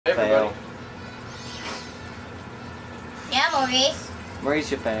Maurice.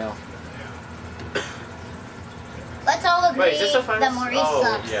 Maurice, you fail. Let's all agree Wait, is this a final? that Maurice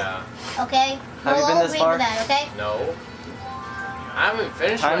sucks. Yeah. Okay? Have you We'll been all this agree far? to that, okay? No. I haven't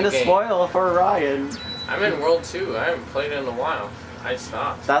finished Time my to game. spoil for Ryan. I'm in World 2. I haven't played in a while. I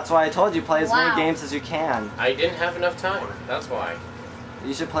stopped. That's why I told you play as Wow. many games as you can. I didn't have enough time. That's why.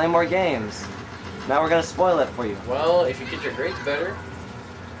 You should play more games. Now we're gonna spoil it for you. Well, if you get your grades better.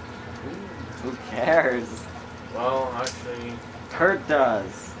 Who cares? Well, actually, Kurt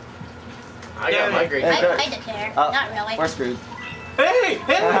does. I got my grades Hey, better. I kinda care. Oh, Not really. We're screwed. Hey!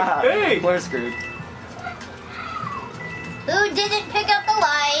 Hey! We're screwed. Who didn't pick up the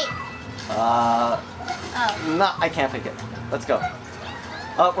light? Oh. No, I can't pick it. Let's go.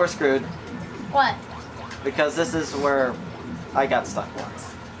 Oh, we're screwed. What? Because this is where I got stuck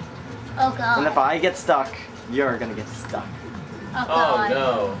once. Oh god. And if I get stuck, you're gonna get stuck. Oh Oh god.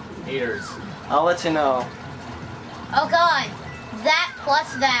 no. Haters. I'll let you know. Oh god. That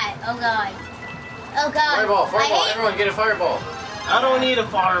plus that. Oh god. Oh god. Fireball, I fireball. hate- Everyone get a fireball. I don't need a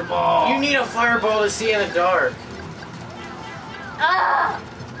fireball. You need a fireball to see in the dark. Ah!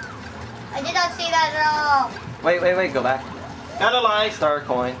 I did not see that at all. Wait, go back. Gotta lie. Star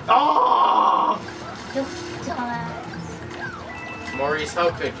coin. Oh! You dumbass. Maurice,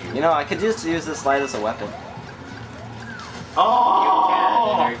 how could you? You know, I could just use this light as a weapon. You can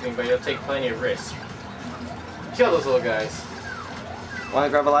Oh! and everything, but you'll take plenty of risk. Kill those little guys. Wanna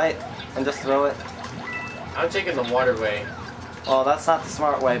grab a light and just throw it? I'm taking the waterway. Well, that's not the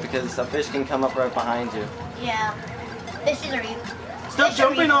smart way because a fish can come up right behind you. Yeah. Fishes are evil. Stop Fish are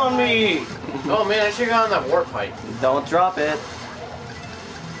jumping evil. on me! Oh man, I should have gone on that warp pipe. Don't drop it.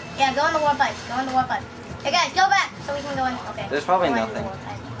 Yeah, go in the warp pipe. Go in the warp pipe. Hey guys, go back so we can go in. Okay. There's probably Go in the nothing. warp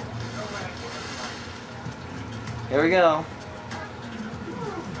pipe. Here we go.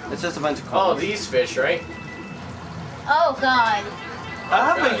 It's just a bunch of Oh, coals. these fish, right? Oh god. I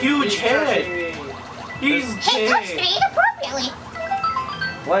have a God, huge he's touching head. me. He's Hey, touched dead. me inappropriately.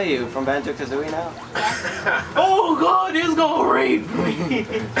 What are you, from Banjo-Kazooie now? Oh god, he's gonna rape me!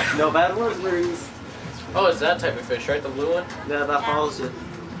 No bad words, Maurice. Oh, it's that type of fish, right? The blue one? Yeah, that follows you.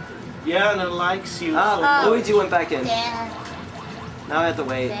 Yeah, and it likes you. Ah, Oh. Luigi went back in. Damn. Now I have to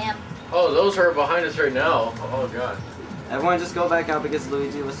wait. Damn. Oh, those are behind us right now. Oh god. Everyone just go back out because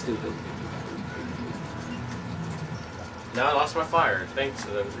Luigi was stupid. Now I lost my fire, thanks to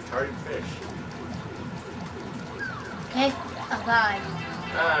those retarded fish. Okay. Oh god.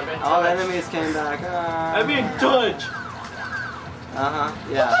 Ah, I've been All touched. enemies came back. Ah. I'm in touch! Uh-huh,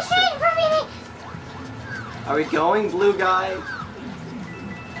 yeah. Touch me inappropriately. Are we going, blue guy?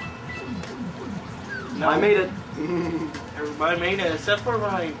 No. I made it. Everybody made it except for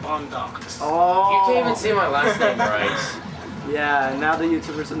Ryan Bondox. Oh. You can't even say my last name right. Yeah, now the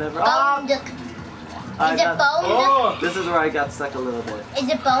YouTubers will never. Bone duck. I Is it got- bone duck? Oh! This is where I got stuck a little bit. Is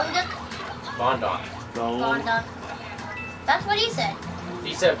it bone duck? Bondoc. Bone duck. That's what he said.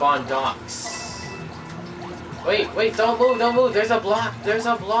 He said Bondocs. Wait, don't move. There's a block. There's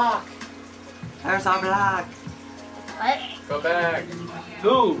a block. What? Go back.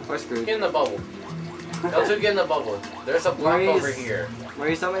 Who? We're screwed. Get in the bubble. Y'all two get in the bubble. There's a block Maurice. over here.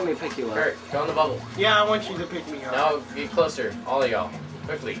 Maurice, don't make me pick you up. Kurt, go in the bubble. Yeah, I want you to pick me up. Now get closer, all of y'all.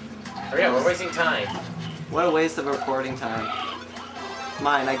 Quickly. Hurry up, we're wasting time. What a waste of recording time.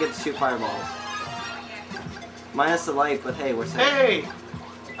 Mine, I get to shoot fireballs. Minus the light, but hey, we're safe. Hey!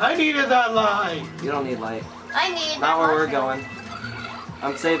 I needed that light! You don't need light. I needed Not that where we're mushroom. going.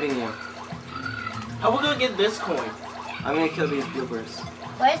 I'm saving you. How we gonna get this coin? I'm gonna kill these bloopers.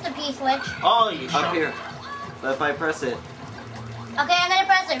 Where's the P switch? Oh, you Up shot. here. But if I press it, Okay, I'm gonna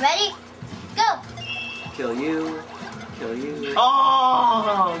press it. Ready? Go! kill you, kill you.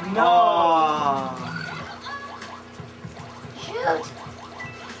 Oh, no! Oh. Shoot!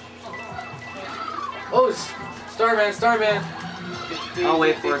 Oh, Starman. I'll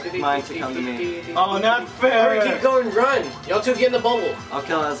wait for mine to come to me. Oh, not Hurry, keep fair! going, run. Y'all two get in the bubble. I'll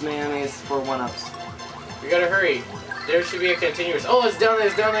kill as many enemies for one-ups. We gotta hurry. There should be a continuous. Oh, it's down there.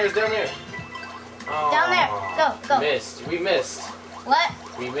 Oh, Down there. Go. Missed. We missed. What?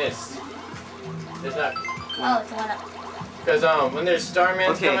 We missed. There's not. Oh, it's one up. Because when there's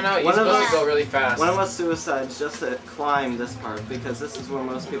Starman's Okay, coming out, you're one of supposed to us- go really fast. One of us suicides just to climb this part because this is where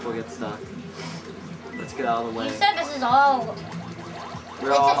most people get stuck. Let's get out of the way. You said this is all.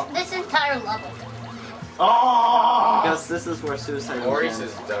 We're all, This entire level. Oh! because this is where suicide Maurice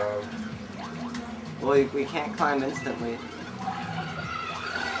begins. is dumb. Well, we can't climb instantly.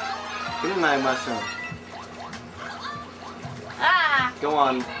 Give me my mushroom. Ah! Go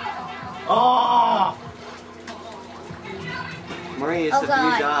on. Oh! Maurice, Oh if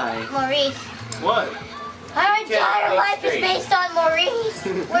god. you die. What? Our You can't entire think life is straight. based on Maurice.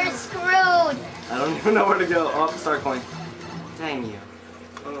 We're screwed. I don't even know where to go. Oh, star coin. Dang you.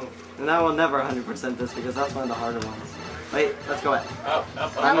 Oh. And I will never 100% this because that's one of the harder ones. Wait, let's go. Up, up,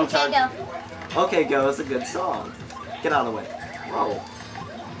 up. I'm in Okay, charge. go. Okay, go. It's a good song. Get out of the way. Whoa.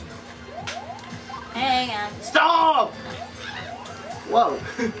 Hang on. Stop! Whoa.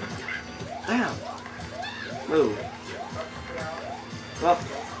 Damn. Move. Well,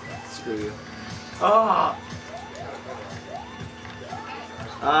 screw you. Ah!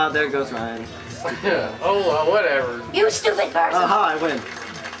 There goes Ryan. Oh, well, whatever. You stupid person. Aha, I win.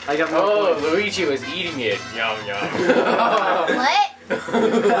 I got more Oh, points. Luigi was eating it. Yum, yum. What? What?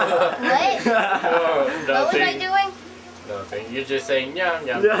 Oh, What was I nothing. doing? Nothing. You're just saying yum,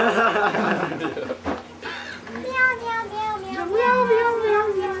 yum. Meow, meow, meow, meow, meow, meow, meow,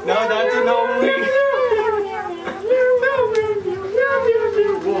 meow. No, that's an old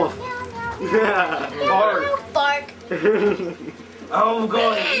Wolf. Bark. Bark. I'm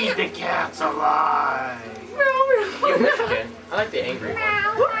going to eat the cats alive. You can. I like the angry one.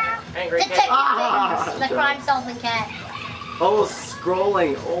 Angry Detective cat. Things, the crime-solving cat. Oh,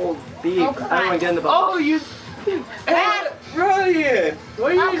 scrolling. Old beep. Oh, God. Everyone get in the box. Oh, you. Crap. Ryan!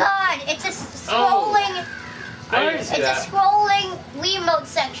 What are Oh you? God! It's a scrolling. I didn't see It's a that. scrolling Wiimote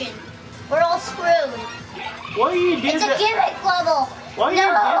section. We're all screwed. Why you did It's a that? gimmick level. Why you No.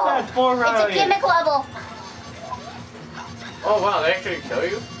 did that for It's a Ryan? gimmick level. Oh, wow, they actually kill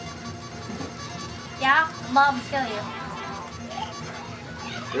you? Yeah, Mom, kill you.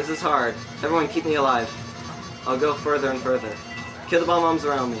 This is hard. Everyone keep me alive. I'll go further and further. Kill the bomb-bombs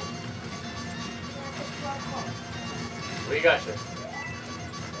around me. What you got you?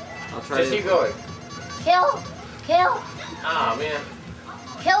 I'll try Just to... keep going. Kill, kill, Ah, man.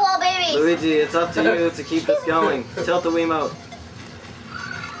 kill all babies. Luigi, it's up to you to keep this going. Tilt the Wiimote.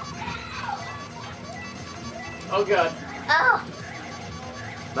 Oh, God. Oh,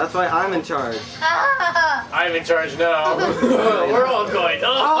 That's why I'm in charge. ah. I'm in charge now. We're all going.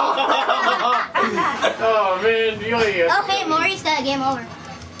 Oh, man. Okay, Maurice, game over.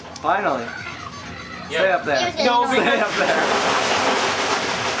 Finally. Stay Yeah. up there. He was Stay getting up over. there.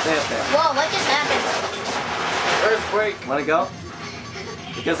 Stay up there. Whoa, what just happened? Earthquake. Wanna go?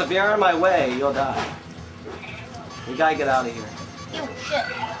 Because if you're in my way, you'll die. We gotta get out of here. You shit.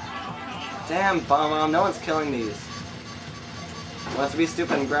 Damn, bomb-bomb, no one's killing these. Wants to be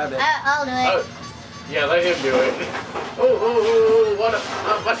stupid and grab it. I'll do it. Oh, yeah, let him do it. Oh, what a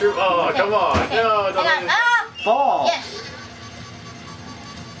mushroom. Oh, Okay. come on. Okay. No, don't Hang on. let Ah! Fall! Yes.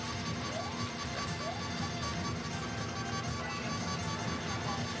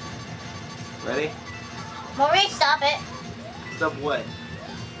 Ready? Maurice, stop it. Stop what?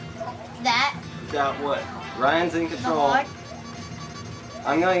 That. Stop what? Ryan's in The control. horn.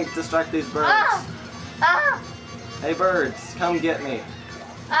 I'm going to distract these birds. Ah! Ah! Hey birds, come get me.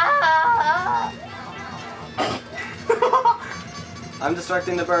 Ah! I'm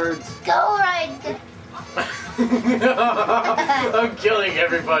distracting the birds. Go right. I'm killing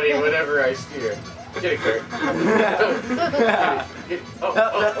everybody whenever I steer. Get it, Kurt. I'm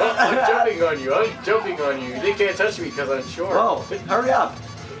jumping on you. I'm jumping on you. They can't touch me because I'm short. Whoa, hurry up.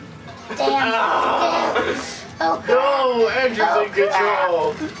 Damn. Ah! Damn. Oh, crap. No, Andrew's in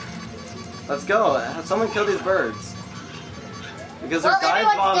control. Let's go. Have someone kill these birds. Because they're Well, dive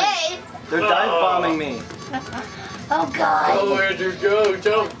everyone's bombing. dead. They're dive bombing me. Oh, God. Go, Andrew, go,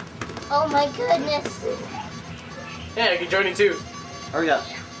 jump. Oh, my goodness. Yeah, I can join you too. Hurry up.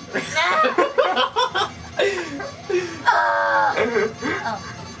 Ah.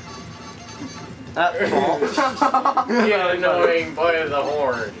 Oh. Fall. Get annoying by the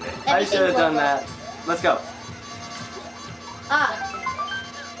horn. I should have done that. Let's go. Ah.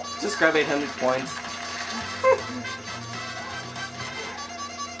 Just grab 800 points.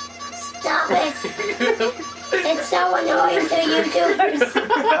 Stop it. It's so annoying to YouTubers.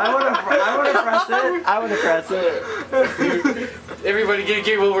 I would have pressed it. I would have pressed it. Everybody get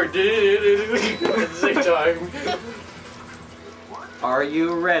game over at the same time. Are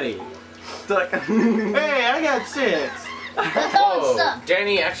you ready? Hey, I got 6. That's all Oh, suck.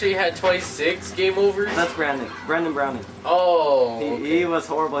 Danny actually had 26 game overs? That's Brandon. Brandon Browning. Oh. He was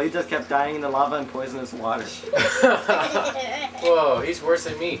horrible. He just kept dying in the lava and poisonous water. Whoa, he's worse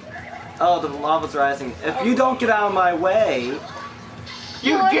than me. Oh, the lava's rising. If you don't get out of my way,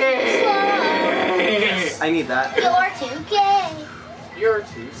 You You're gay! I need that. You're too gay. You're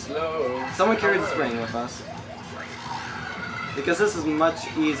too slow. Someone carry the spring with us. Because this is much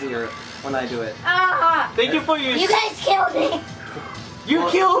easier when I do it. Ah. Thank you for your. You guys killed me. You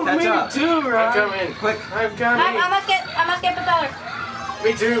Well, killed catch me up. too, I'm right? coming. Quick, I'm I coming. must get the dollar.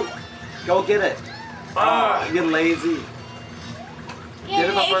 Me too. go get it. Get lazy. Get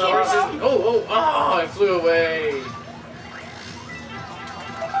him up for Where's the this- Oh, I flew away.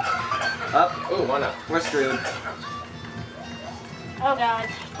 Up. Oh, why not? We're screwed. Oh god.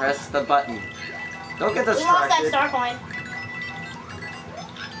 Press the button. Don't get We lost that distracted. star coin.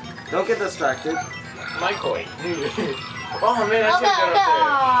 Don't get distracted. My coin. Oh man, I Oh should have god, got up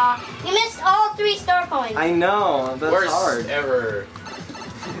Aw. You missed all 3 star coins. I know, there. that's Worst hard. ever.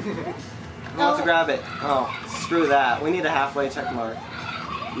 Who wants to grab it? Oh, screw that. We need a halfway check mark.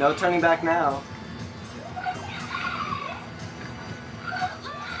 No turning back now.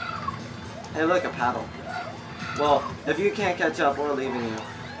 Hey, look, a paddle. Well, if you can't catch up, we're leaving you.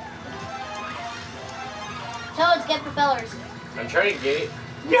 Toads, get propellers. I'm trying to get it.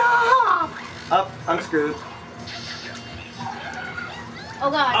 Up, I'm screwed. Oh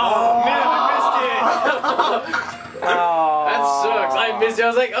god. Oh man, I missed it. Oh. That sucks. I missed it. I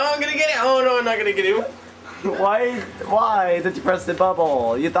was like, oh, I'm gonna get it. Oh no, I'm not gonna get it. Why did you press the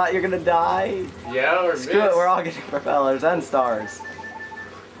bubble? You thought you were gonna die? Yeah, we're Screw it, we're all getting propellers and stars.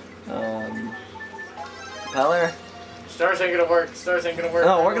 Propeller? Stars ain't gonna work. Stars ain't gonna work.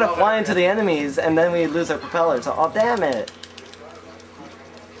 No, we're gonna fly into the enemies and then we lose our propellers. Oh, damn it.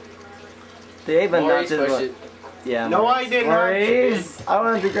 They even not Maurice did pushed what? it. Yeah. No, I did not. Maurice, I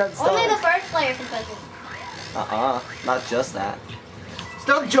wanted to grab Only the stars. first player can push it. Not just that.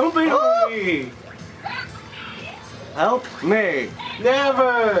 Stop jumping on me! Help me!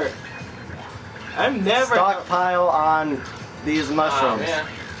 Never! I'm never. Stockpile on these Oh mushrooms. man.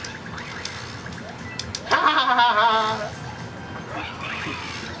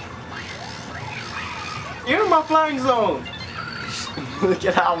 You're in my flying zone.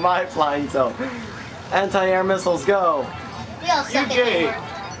 Get out of my flying zone. Anti-air missiles, go! We all suck You at gay. it.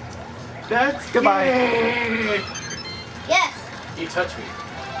 That's Goodbye. gay. Yes. He touched me.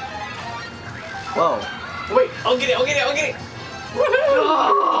 Whoa. Wait, I'll get it. I'll get it. I'll get it.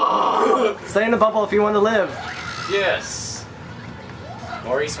 Woohoo! Stay in the bubble if you want to live. Yes.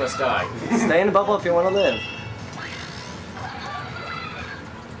 Maurice must die. Stay in the bubble if you want to live.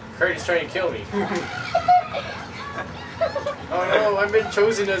 Kurt is trying to kill me. Oh no, I've been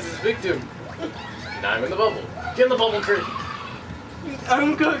chosen as his victim. Now I'm in the bubble. Get in the bubble, Kurt.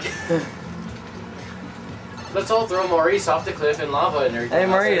 I'm cooking. Let's all throw Maurice off the cliff in lava and everything. Hey, else,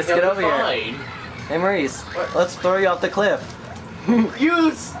 Maurice, and he'll get be over here. fine. Hey Maurice, What? let's throw you off the cliff.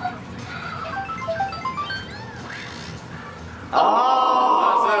 Use.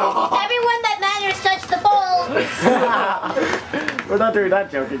 Oh! Everyone that matters touch the pole. We're not doing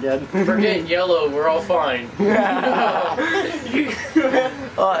that joke again. Forget yellow, we're all fine.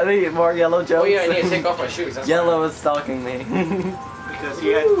 Oh, I need more yellow jokes. Oh yeah, I need to take off my shoes. That's Yellow is stalking me. Because he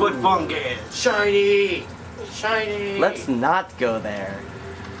had foot fungus. Shiny! Shiny! Let's not go there.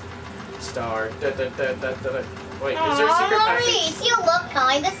 Star. Da, da, da, da, da, da. Wait, is there a secret Aw, passage? Maurice, you look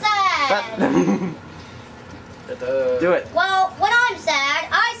kinda sad. Da, da. Do it. Well, when I'm sad,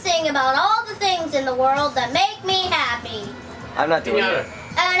 I sing about all the things in the world that make me happy. I'm not doing Pinata. it.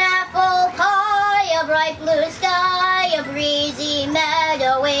 An apple pie, a bright blue sky, a breezy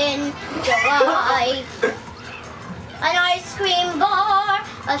meadow in July. An ice cream bar,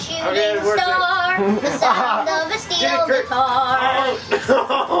 a shooting Okay, worth it. star, the sound of a steel Kurt. guitar,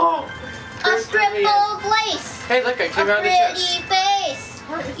 Oh, a Kurt, strip me. of lace, Hey, look, I a came out of the chest. pretty face.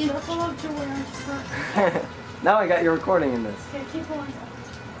 Now I got your recording in this.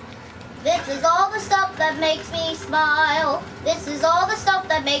 This is all the stuff that makes me smile. This is all the stuff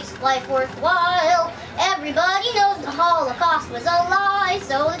that makes life worthwhile. Everybody knows the Holocaust was a lie,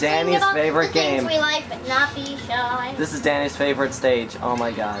 so let's sing Danny's about favorite the things game. we like, but not be shy. This is Danny's favorite stage. Oh my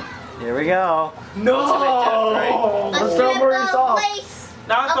god. Here we go. No. A Let's throw strip Maurice of off. lace,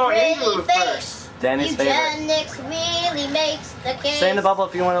 Now a throw pretty Angel face. first. Danny's favorite. Eugenics really makes the case. Stay in the bubble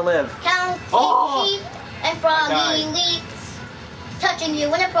if you want to live. Counting Oh. sheep and froggy died. leaks, touching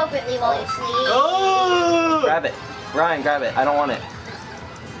you inappropriately while you sleep. Oh. Grab it. Ryan, grab it. I don't want it.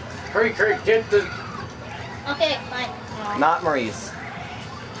 Hurry, Kurt, get the... Okay, fine. Not Maurice.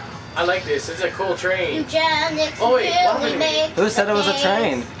 I like this, it's a cool train. Eugenics Oh, wait, what really happened? makes Who said the it was a case.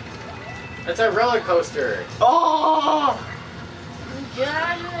 train? It's a roller coaster. Oh.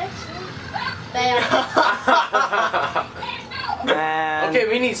 Eugenics. Bam. Man. Okay,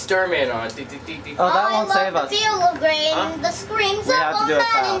 we need Starman on. Oh, that won't I save love us. the feel of grain, Huh? the screams We of have to a do it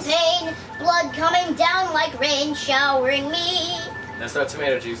man in fast. pain, blood coming down like rain showering me. That's not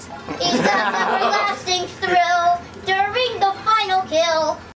tomato juice. Is that everlasting thrill during the final kill?